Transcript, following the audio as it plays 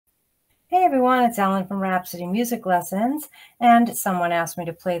everyone, it's Ellen from Rhapsody Music Lessons, and someone asked me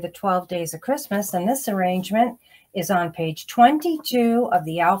to play the 12 Days of Christmas, and this arrangement is on page 22 of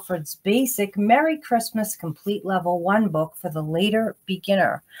the Alfred's Basic Merry Christmas Complete Level 1 book for the later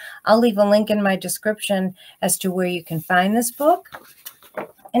beginner. I'll leave a link in my description as to where you can find this book.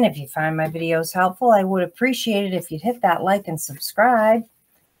 And if you find my videos helpful, I would appreciate it if you'd hit that like and subscribe.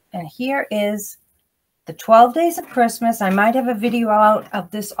 And here is the 12 Days of Christmas. I might have a video out of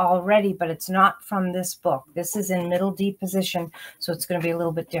this already, but it's not from this book. This is in middle D position, so it's going to be a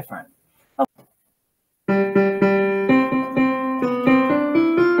little bit different.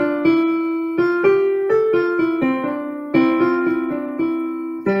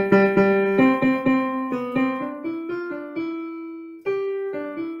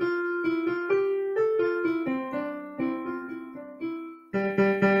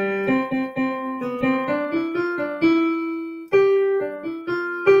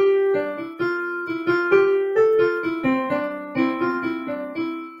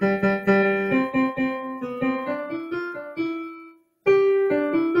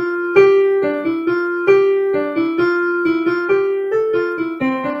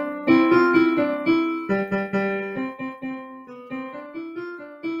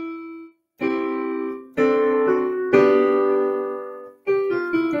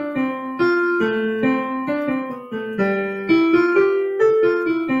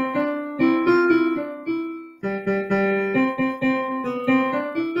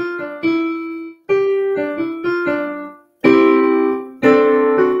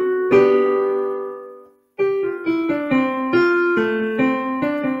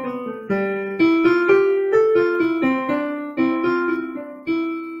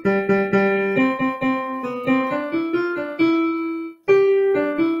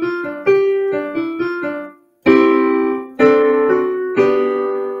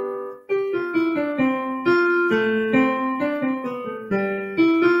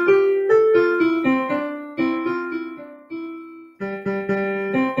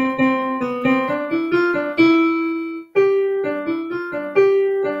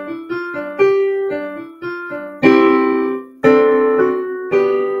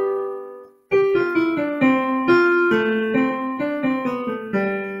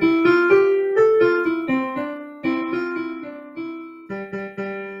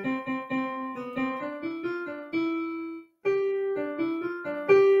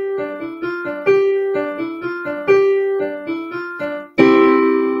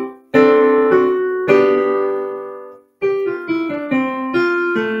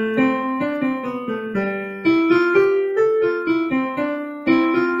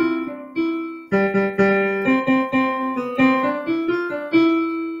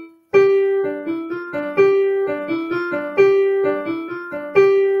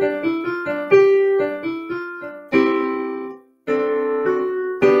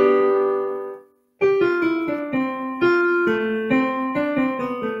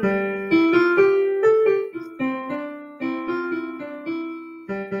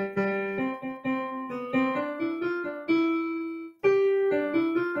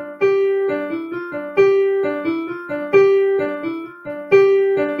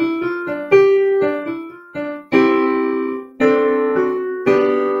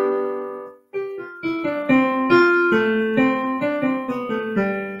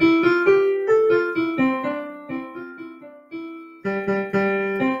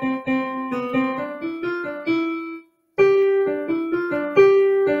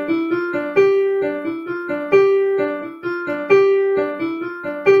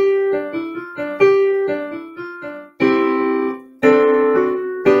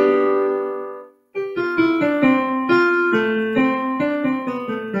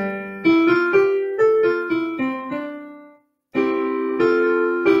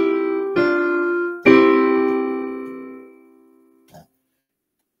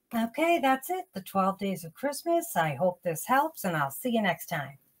 Okay, that's it. The 12 Days of Christmas. I hope this helps, and I'll see you next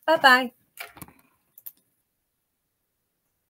time. Bye-bye.